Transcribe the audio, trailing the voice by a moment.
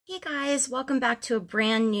Hey guys, welcome back to a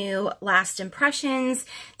brand new Last Impressions.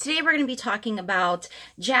 Today we're going to be talking about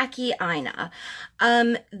Jackie Aina.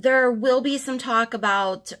 There will be some talk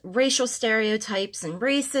about racial stereotypes and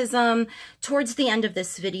racism towards the end of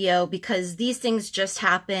this video because these things just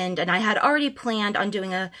happened and I had already planned on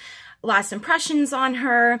doing a Last Impressions on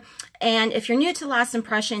her. And if you're new to Last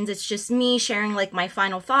Impressions, it's just me sharing like my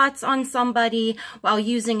final thoughts on somebody while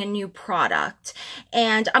using a new product.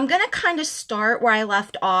 And I'm gonna kind of start where I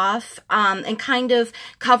left off and kind of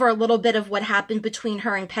cover a little bit of what happened between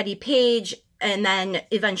her and Petty Page, and then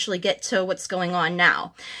eventually get to what's going on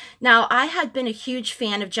now. Now, I had been a huge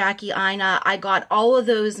fan of Jackie Aina. I got all of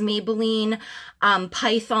those Maybelline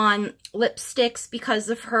Python lipsticks because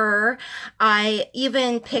of her. I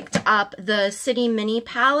even picked up the City Mini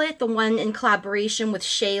palette, the one in collaboration with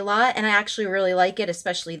Shayla, and I actually really like it,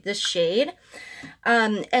 especially this shade.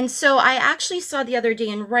 And so I actually saw the other day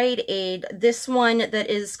in Rite Aid this one that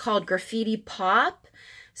is called Graffiti Pop.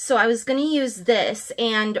 So I was going to use this,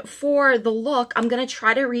 and for the look, I'm going to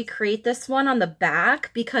try to recreate this one on the back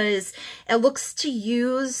because it looks to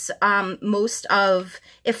use most of,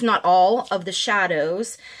 if not all, of the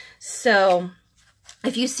shadows. So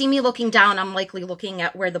if you see me looking down, I'm likely looking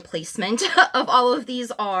at where the placement of all of these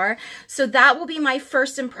are. So that will be my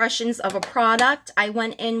first impressions of a product. I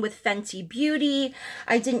went in with Fenty Beauty.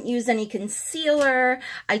 I didn't use any concealer.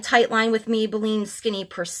 I tightlined with Maybelline Skinny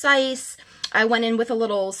Precise. I went in with a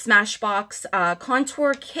little Smashbox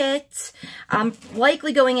contour kit. I'm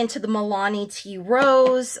likely going into the Milani Tea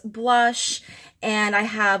Rose blush. And I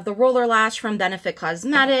have the Roller Lash from Benefit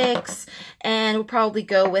Cosmetics. And we'll probably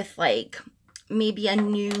go with like maybe a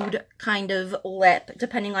nude kind of lip,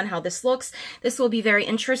 depending on how this looks. This will be very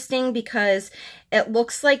interesting because it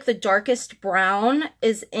looks like the darkest brown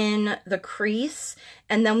is in the crease,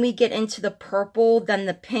 and then we get into the purple, then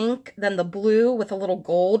the pink, then the blue with a little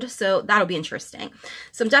gold, so that'll be interesting.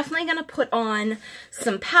 So I'm definitely going to put on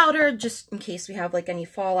some powder just in case we have like any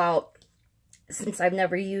fallout since I've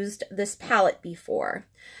never used this palette before.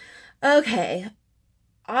 Okay,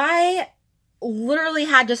 I literally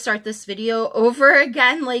had to start this video over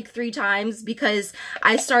again like 3 times because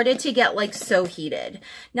I started to get like so heated.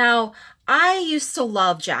 Now, I used to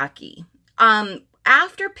love Jackie.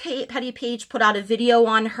 After Petty Page put out a video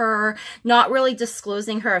on her, not really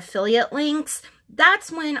disclosing her affiliate links,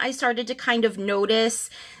 that's when I started to kind of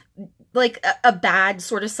notice like a bad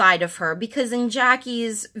sort of side of her, because in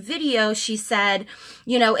Jackie's video she said,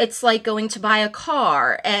 you know, it's like going to buy a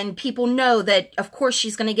car and people know that of course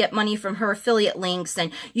she's going to get money from her affiliate links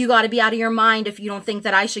and you got to be out of your mind if you don't think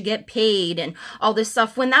that I should get paid and all this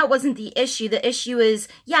stuff, when that wasn't the issue. The issue is,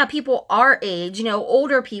 yeah, people our age, you know,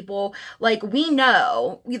 older people, like we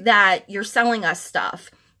know that you're selling us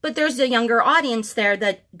stuff, but there's a younger audience there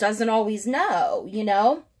that doesn't always know, you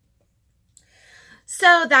know?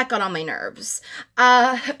 So that got on my nerves.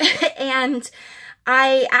 And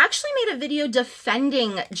I actually made a video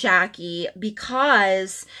defending Jackie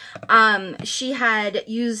because she had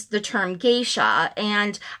used the term geisha,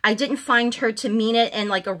 and I didn't find her to mean it in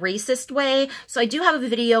like a racist way. So I do have a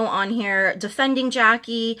video on here defending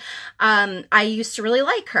Jackie. I used to really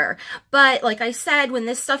like her. But like I said, when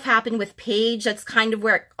this stuff happened with Paige, that's kind of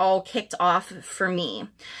where it all kicked off for me.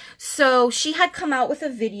 So she had come out with a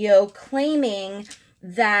video claiming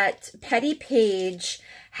that Petty Page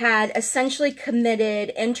had essentially committed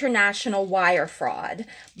international wire fraud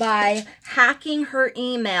by hacking her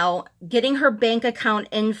email, getting her bank account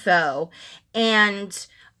info, and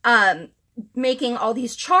making all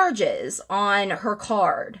these charges on her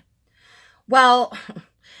card. Well,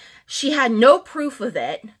 she had no proof of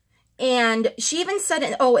it, and she even said,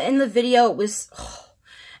 in the video, it was...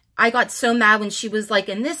 I got so mad when she was like,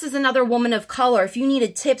 and this is another woman of color. If you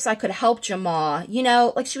needed tips, I could help Jamal. You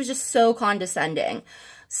know, like she was just so condescending.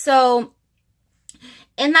 So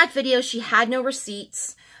in that video, she had no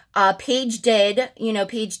receipts. Paige did, you know,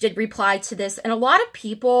 Paige did reply to this. And a lot of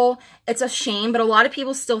people, it's a shame, but a lot of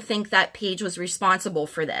people still think that Paige was responsible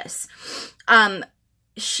for this.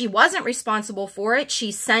 She wasn't responsible for it.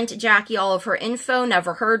 She sent Jackie all of her info,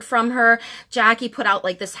 never heard from her. Jackie put out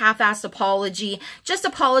like this half-assed apology, just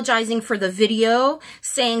apologizing for the video,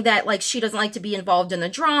 saying that like she doesn't like to be involved in the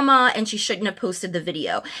drama and she shouldn't have posted the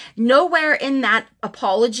video. Nowhere in that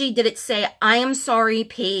apology did it say, I am sorry,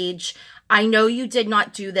 Paige. I know you did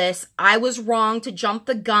not do this. I was wrong to jump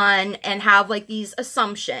the gun and have like these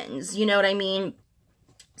assumptions. You know what I mean?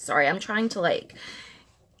 Sorry, I'm trying to like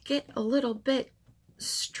get a little bit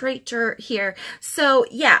straighter here. So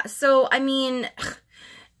yeah, so I mean,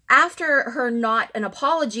 after her not an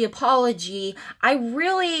apology, I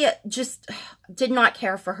really just did not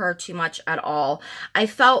care for her too much at all. I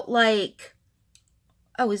felt like,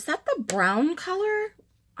 oh, is that the brown color?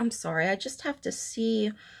 I'm sorry, I just have to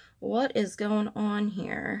see what is going on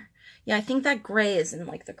here. Yeah, I think that gray is in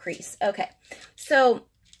like the crease. Okay, so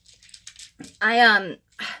I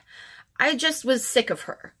just was sick of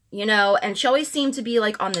her, you know, and she always seemed to be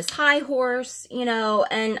like on this high horse, you know,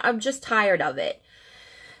 and I'm just tired of it.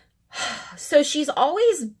 So she's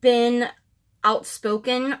always been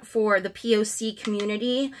outspoken for the POC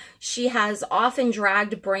community. She has often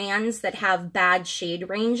dragged brands that have bad shade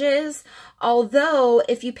ranges. Although,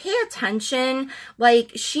 if you pay attention,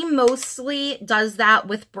 like, she mostly does that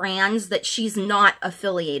with brands that she's not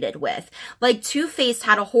affiliated with. Like, Too Faced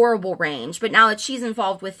had a horrible range, but now that she's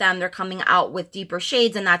involved with them, they're coming out with deeper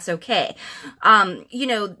shades, and that's okay. You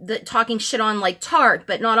know, talking shit on, like, Tarte,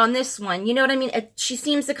 but not on this one. You know what I mean? She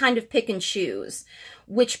seems to kind of pick and choose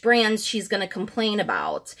which brands she's going to complain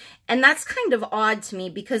about. And that's kind of odd to me,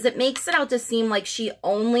 because it makes it out to seem like she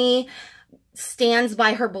only stands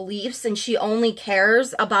by her beliefs and she only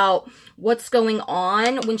cares about what's going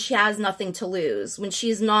on when she has nothing to lose, when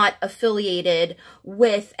she's not affiliated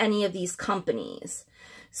with any of these companies.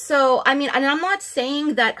 So, I mean, and I'm not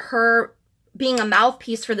saying that her being a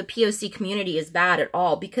mouthpiece for the POC community is bad at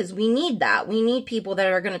all, because we need that. We need people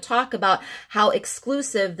that are going to talk about how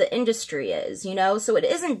exclusive the industry is, you know? So it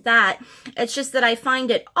isn't that. It's just that I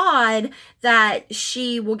find it odd that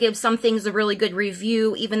she will give some things a really good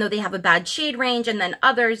review, even though they have a bad shade range, and then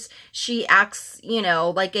others, she acts, you know,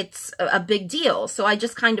 like it's a big deal. So I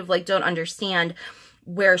just kind of like don't understand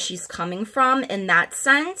where she's coming from in that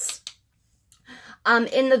sense.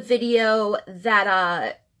 In the video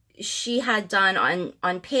that, she had done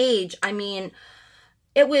on Page, I mean,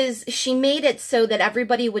 she made it so that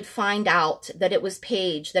everybody would find out that it was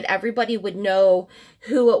Page, that everybody would know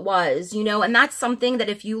who it was, you know, and that's something that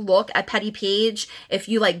if you look at Petty Page, if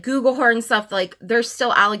you like Google her and stuff, like there's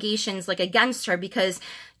still allegations like against her, because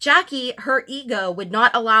Jackie, her ego would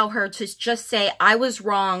not allow her to just say, I was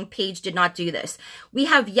wrong, Page did not do this. We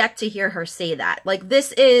have yet to hear her say that. Like,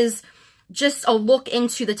 this is just a look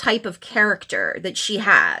into the type of character that she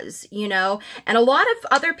has, you know? And a lot of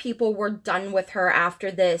other people were done with her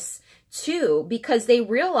after this too, because they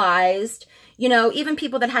realized, you know, even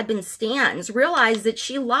people that had been stans realized that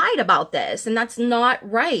she lied about this, and that's not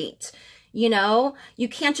right. You know, you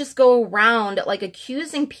can't just go around like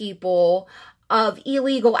accusing people of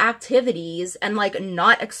illegal activities and like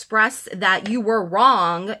not express that you were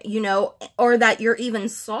wrong, you know, or that you're even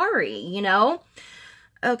sorry, you know?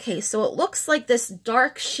 Okay, so it looks like this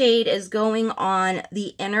dark shade is going on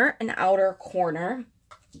the inner and outer corner.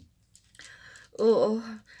 Oh,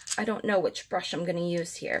 I don't know which brush I'm going to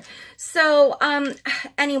use here. So,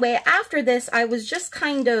 anyway, after this, I was just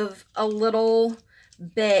kind of a little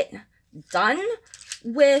bit done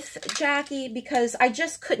with Jackie, because I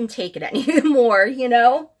just couldn't take it anymore, you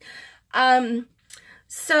know?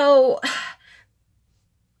 So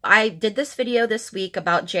I did this video this week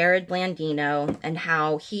about Jared Blandino and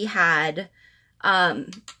how he had a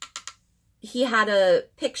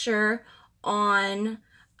picture on,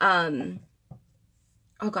 oh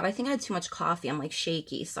God, I think I had too much coffee. I'm like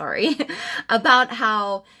shaky, sorry. About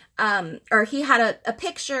how, or he had a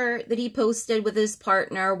picture that he posted with his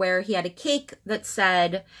partner where he had a cake that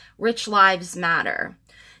said, "Rich Lives Matter."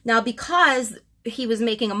 Now, because he was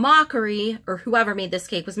making a mockery, or whoever made this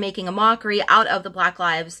cake was making a mockery out of the Black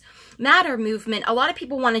Lives Matter movement, a lot of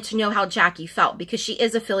people wanted to know how Jackie felt, because she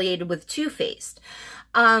is affiliated with Too Faced.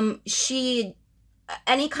 Any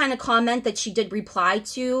kind of comment that she did reply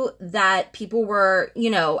to that people were, you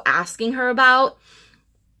know, asking her about,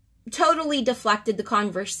 totally deflected the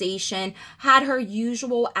conversation, had her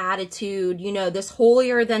usual attitude, you know, this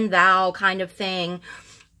holier than thou kind of thing.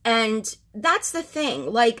 And that's the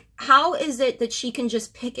thing, like, how is it that she can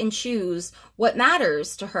just pick and choose what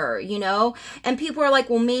matters to her, you know? And people are like,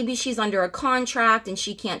 well, maybe she's under a contract and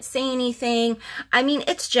she can't say anything. I mean,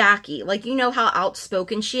 it's Jackie. Like, you know how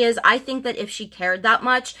outspoken she is. I think that if she cared that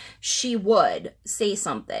much, she would say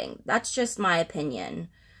something. That's just my opinion.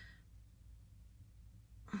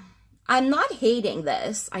 I'm not hating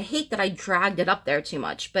this. I hate that I dragged it up there too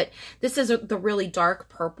much, but this is the really dark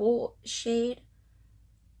purple shade.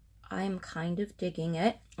 I'm kind of digging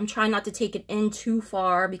it. I'm trying not to take it in too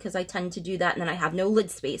far, because I tend to do that and then I have no lid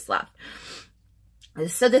space left.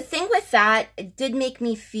 So the thing with that, it did make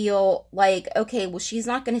me feel like, okay, well, she's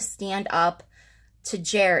not going to stand up to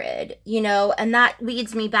Jared, you know, and that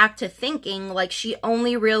leads me back to thinking like she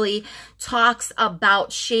only really talks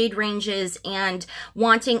about shade ranges and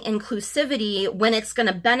wanting inclusivity when it's going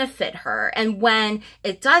to benefit her. And when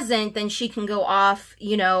it doesn't, then she can go off,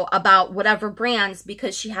 you know, about whatever brands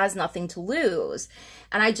because she has nothing to lose.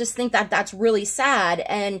 And I just think that that's really sad.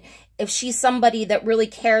 And if she's somebody that really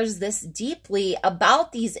cares this deeply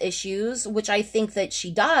about these issues, which I think that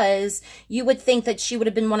she does, you would think that she would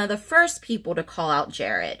have been one of the first people to call out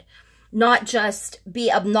Jared, not just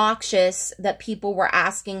be obnoxious that people were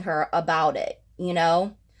asking her about it, you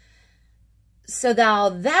know? So now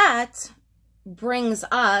that brings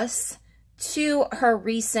us to her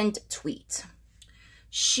recent tweet.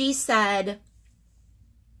 She said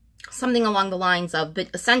something along the lines of, but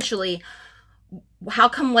essentially, how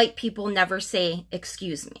come white people never say,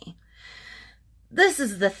 excuse me? This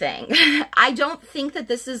is the thing. I don't think that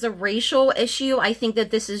this is a racial issue. I think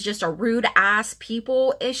that this is just a rude ass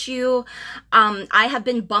people issue. I have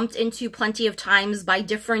been bumped into plenty of times by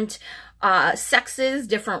different sexes,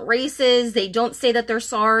 different races. They don't say that they're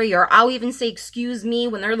sorry, or I'll even say excuse me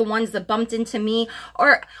when they're the ones that bumped into me.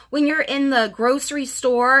 Or when you're in the grocery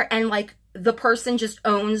store and like the person just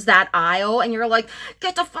owns that aisle and you're like,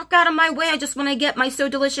 get the fuck out of my way. I just want to get my So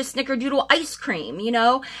Delicious Snickerdoodle ice cream, you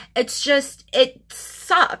know? It's just, it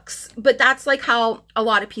sucks. But that's like how a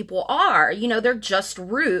lot of people are, you know, they're just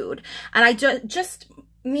rude. And I just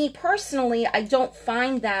me personally, I don't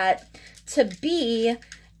find that to be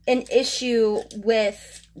an issue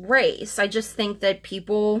with race. I just think that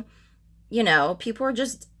people, you know, people are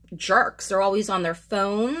just jerks. They're always on their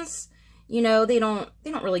phones. You know, they don't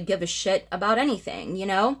really give a shit about anything, you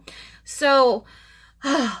know? So,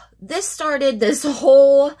 this started this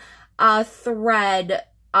whole thread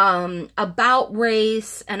about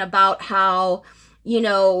race and about how, you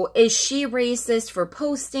know, is she racist for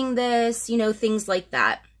posting this? You know, things like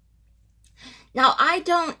that. Now, I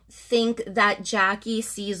don't think that Jackie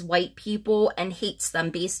sees white people and hates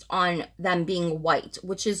them based on them being white,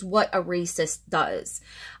 which is what a racist does.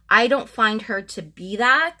 I don't find her to be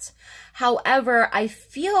that. However, I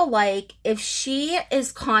feel like if she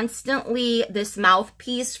is constantly this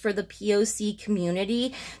mouthpiece for the POC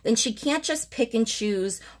community, then she can't just pick and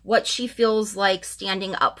choose what she feels like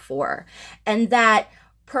standing up for. And that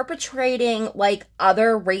perpetrating like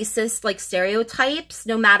other racist like stereotypes,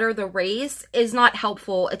 no matter the race, is not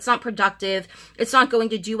helpful. It's not productive. It's not going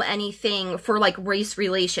to do anything for like race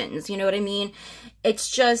relations. You know what I mean? It's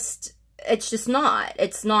just not.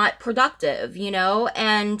 It's not productive, you know?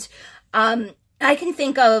 And I can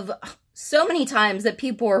think of so many times that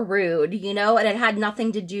people were rude, you know, and it had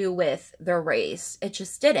nothing to do with their race. It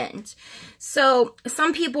just didn't. So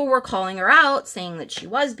some people were calling her out, saying that she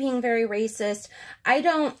was being very racist.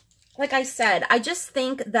 Like I said, I just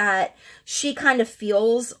think that she kind of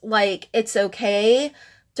feels like it's okay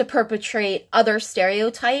to perpetrate other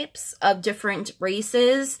stereotypes of different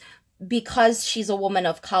races because she's a woman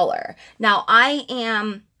of color. Now, I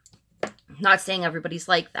am not saying everybody's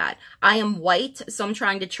like that. I am white, so I'm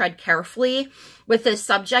trying to tread carefully with this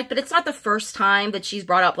subject, but it's not the first time that she's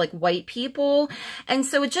brought up like white people. And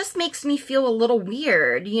so it just makes me feel a little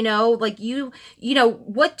weird, you know, like you know,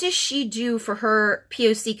 what does she do for her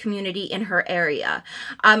POC community in her area?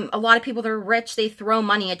 A lot of people that are rich, they throw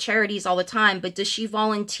money at charities all the time, but does she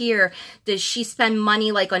volunteer? Does she spend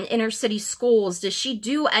money like on inner city schools? Does she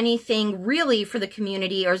do anything really for the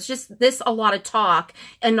community? Or is just this a lot of talk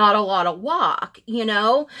and not a lot of walk, you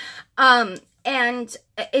know? And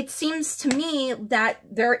it seems to me that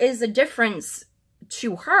there is a difference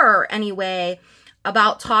to her anyway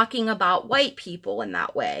about talking about white people in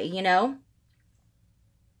that way, you know?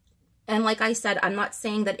 And like I said, I'm not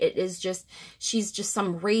saying that it is just, she's just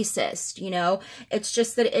some racist, you know? It's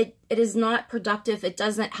just that it is not productive. It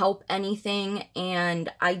doesn't help anything.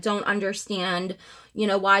 And I don't understand, you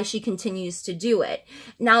know, why she continues to do it.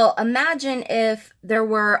 Now, imagine if there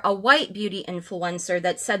were a white beauty influencer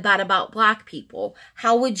that said that about black people.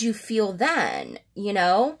 How would you feel then, you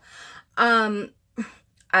know?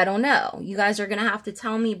 I don't know. You guys are going to have to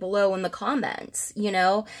tell me below in the comments, you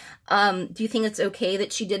know? Do you think it's okay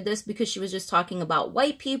that she did this because she was just talking about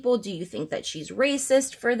white people? Do you think that she's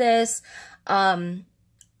racist for this? I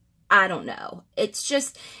don't know. It's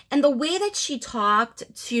just, and the way that she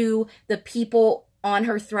talked to the people on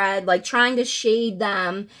her thread, like trying to shade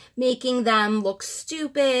them, making them look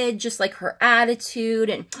stupid, just like her attitude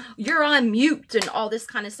and you're on mute and all this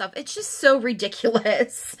kind of stuff. It's just so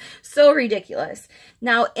ridiculous. So ridiculous.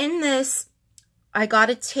 Now in this, I got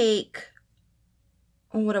to take,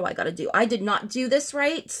 what do I got to do? I did not do this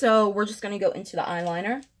right. So we're just going to go into the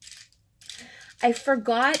eyeliner. I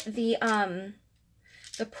forgot the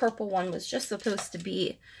The purple one was just supposed to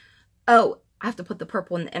be, oh, I have to put the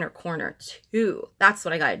purple in the inner corner too. That's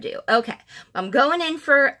what I gotta do. Okay, I'm going in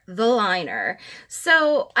for the liner.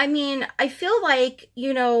 So, I mean, I feel like,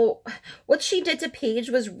 you know, what she did to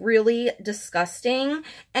Paige was really disgusting.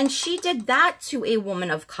 And she did that to a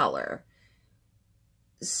woman of color.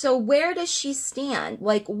 So where does she stand?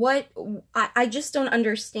 Like, what? I just don't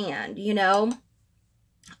understand, you know?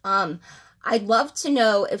 I'd love to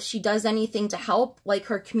know if she does anything to help, like,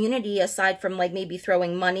 her community, aside from, like, maybe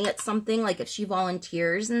throwing money at something, like, if she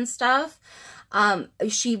volunteers and stuff.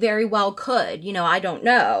 She very well could, you know, I don't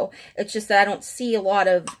know. It's just that I don't see a lot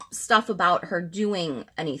of stuff about her doing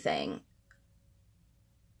anything.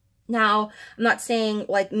 Now, I'm not saying,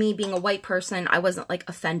 like, me being a white person, I wasn't, like,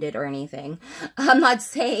 offended or anything. I'm not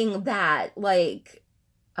saying that, like,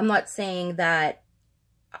 I'm not saying that,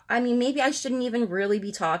 I mean, maybe I shouldn't even really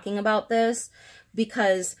be talking about this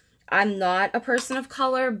because I'm not a person of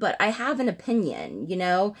color, but I have an opinion, you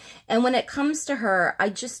know? And when it comes to her, I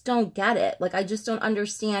just don't get it. Like, I just don't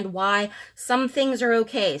understand why some things are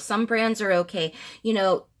okay, some brands are okay. You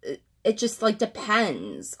know, it just, like,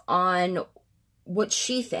 depends on what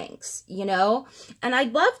she thinks, you know? And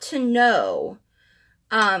I'd love to know,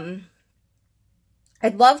 oh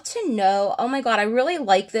my God, I really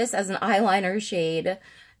like this as an eyeliner shade.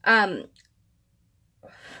 I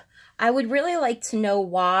would really like to know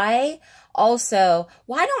why. Also,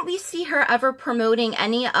 why don't we see her ever promoting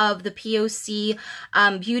any of the POC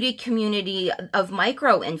beauty community of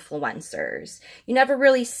micro-influencers? You never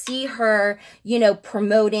really see her, you know,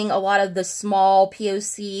 promoting a lot of the small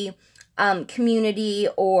POC community,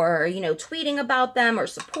 or, you know, tweeting about them or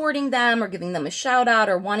supporting them or giving them a shout out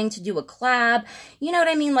or wanting to do a collab. You know what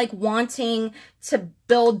I mean? Like, wanting to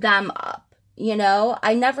build them up. You know,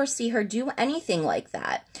 I never see her do anything like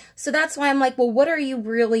that. So that's why I'm like, well, what are you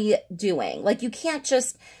really doing? Like, you can't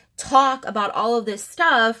just talk about all of this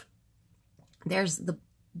stuff. There's the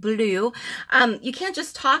blue. You can't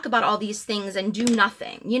just talk about all these things and do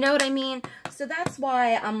nothing. You know what I mean? So that's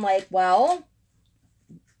why I'm like, well,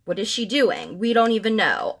 what is she doing? We don't even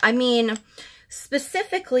know. I mean,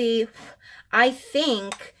 specifically, I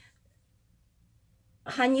think,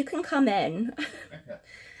 hon, you can come in.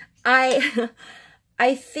 I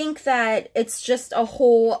think that it's just a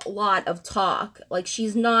whole lot of talk. Like,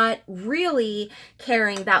 she's not really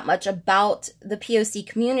caring that much about the POC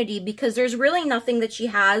community because there's really nothing that she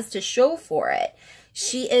has to show for it.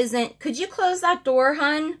 She isn't... Could you close that door,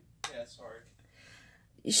 hun? Yeah, sorry.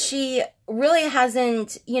 She really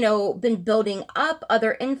hasn't, you know, been building up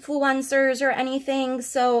other influencers or anything.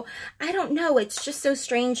 So I don't know. It's just so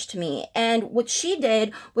strange to me. And what she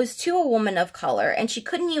did was to a woman of color, and she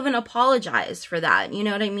couldn't even apologize for that. You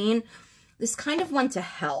know what I mean? This kind of went to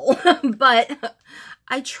hell, but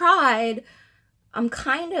I tried. I'm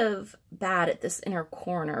kind of bad at this inner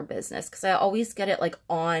corner business because I always get it, like,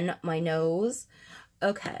 on my nose.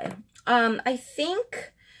 Okay. I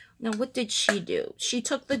think... Now, what did she do? She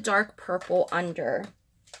took the dark purple under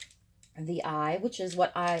the eye, which is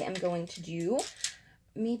what I am going to do.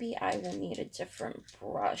 Maybe I will need a different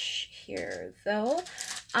brush here, though.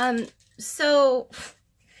 So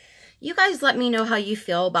you guys let me know how you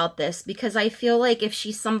feel about this, because I feel like if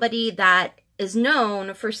she's somebody that is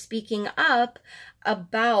known for speaking up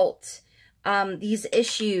about these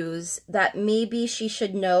issues, that maybe she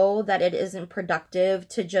should know that it isn't productive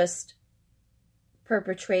to just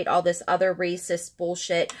perpetrate all this other racist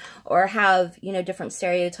bullshit or have, you know, different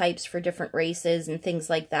stereotypes for different races and things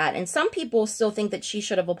like that. And some people still think that she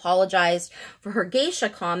should have apologized for her geisha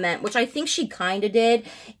comment, which I think she kind of did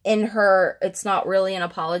in her it's not really an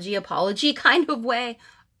apology kind of way.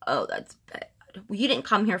 Oh, that's bad. You didn't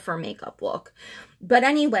come here for a makeup look. But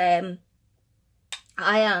anyway,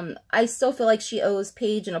 I still feel like she owes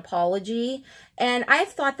Paige an apology, and I've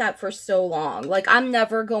thought that for so long. Like, I'm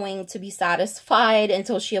never going to be satisfied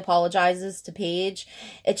until she apologizes to Paige.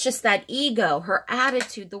 It's just that ego, her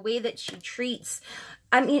attitude, the way that she treats,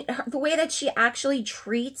 I mean, the way that she actually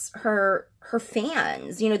treats her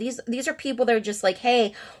fans. You know, these are people that are just like,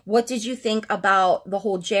 hey, what did you think about the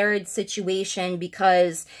whole Jared situation,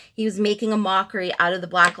 because he was making a mockery out of the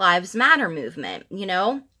Black Lives Matter movement, you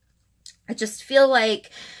know? I just feel like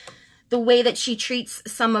the way that she treats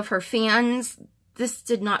some of her fans, this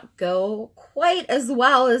did not go quite as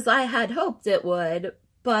well as I had hoped it would.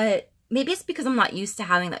 But maybe it's because I'm not used to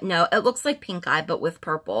having that. No, it looks like pink eye, but with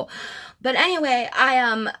purple. But anyway,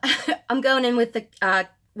 I'm going in with the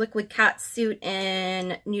Liquid Cat Suit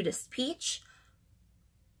in Nudist Peach.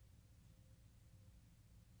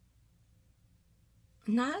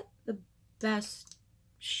 Not the best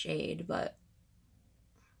shade, but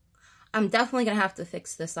I'm definitely going to have to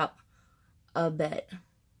fix this up a bit.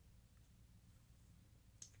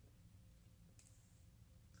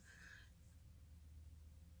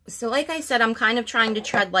 So like I said, I'm kind of trying to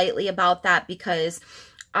tread lightly about that because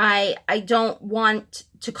I don't want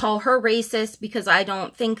to call her racist because I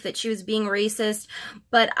don't think that she was being racist.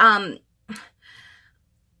 But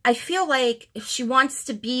I feel like if she wants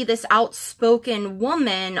to be this outspoken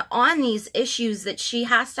woman on these issues, that she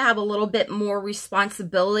has to have a little bit more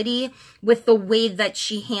responsibility with the way that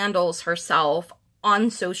she handles herself on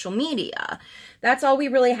social media. That's all we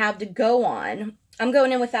really have to go on. I'm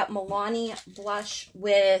going in with that Milani blush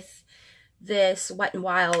with this Wet n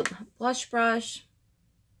Wild blush brush.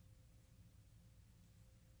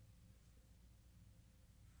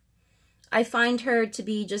 I find her to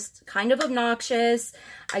be just kind of obnoxious.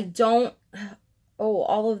 I don't... Oh,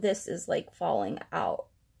 all of this is like falling out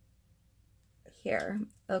here.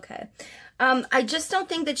 Okay. I just don't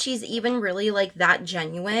think that she's even really like that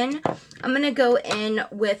genuine. I'm going to go in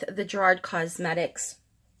with the Gerard Cosmetics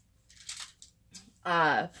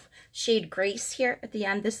shade Grace here at the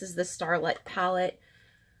end. This is the Starlet palette.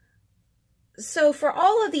 So for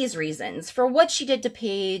all of these reasons, for what she did to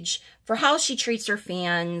Paige, for how she treats her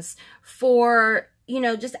fans, for, you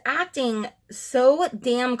know, just acting so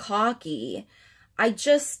damn cocky, I'm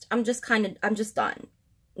just done.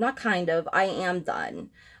 Not kind of, I am done.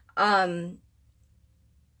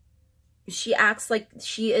 She acts like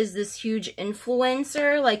she is this huge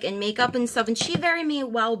influencer, like in makeup and stuff, and she very may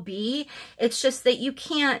well be. It's just that you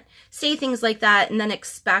can't say things like that and then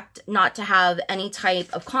expect not to have any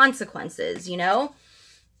type of consequences, you know?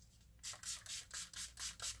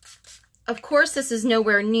 Of course, this is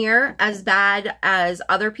nowhere near as bad as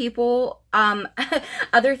other people,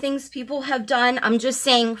 other things people have done. I'm just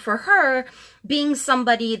saying for her, being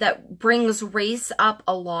somebody that brings race up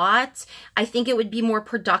a lot, I think it would be more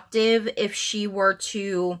productive if she were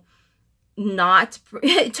to not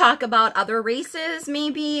talk about other races,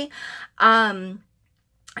 maybe.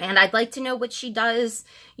 And I'd like to know what she does,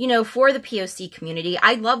 you know, for the POC community.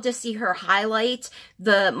 I'd love to see her highlight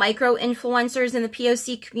the micro-influencers in the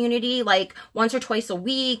POC community, like once or twice a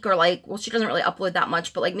week, or like, well, she doesn't really upload that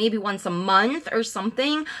much, but like maybe once a month or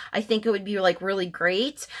something. I think it would be like really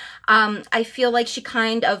great. I feel like she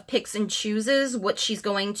kind of picks and chooses what she's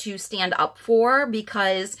going to stand up for,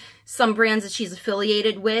 because some brands that she's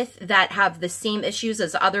affiliated with that have the same issues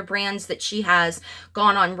as other brands that she has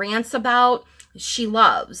gone on rants about, she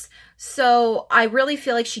loves. So I really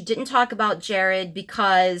feel like she didn't talk about Jared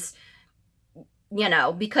because, you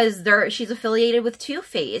know, because she's affiliated with Too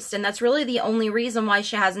Faced, and that's really the only reason why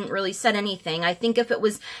she hasn't really said anything. I think if it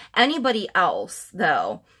was anybody else,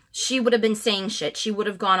 though, she would have been saying shit. She would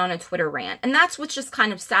have gone on a Twitter rant. And that's what's just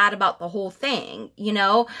kind of sad about the whole thing, you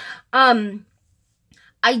know?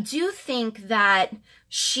 I do think that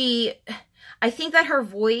I think that her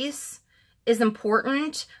voice is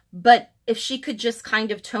important, but if she could just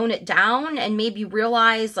kind of tone it down and maybe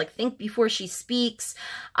realize, like, think before she speaks,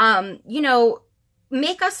 you know,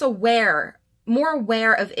 make us more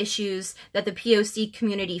aware of issues that the POC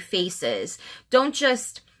community faces. Don't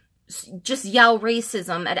just yell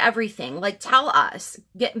racism at everything. Like, tell us,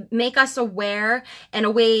 make us aware in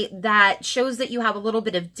a way that shows that you have a little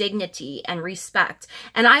bit of dignity and respect.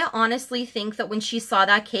 And I honestly think that when she saw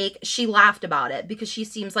that cake, she laughed about it, because she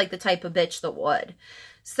seems like the type of bitch that would.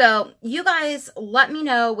 So you guys, let me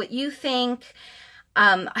know what you think.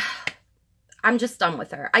 I'm just done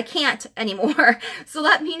with her. I can't anymore. So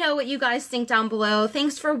let me know what you guys think down below.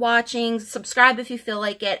 Thanks for watching. Subscribe if you feel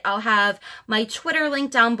like it. I'll have my Twitter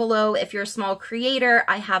link down below. If you're a small creator,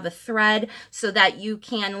 I have a thread so that you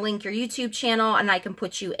can link your YouTube channel, and I can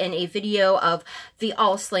put you in a video of the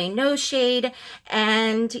All Slay No Shade.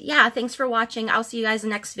 And yeah, thanks for watching. I'll see you guys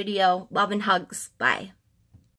in the next video. Love and hugs. Bye.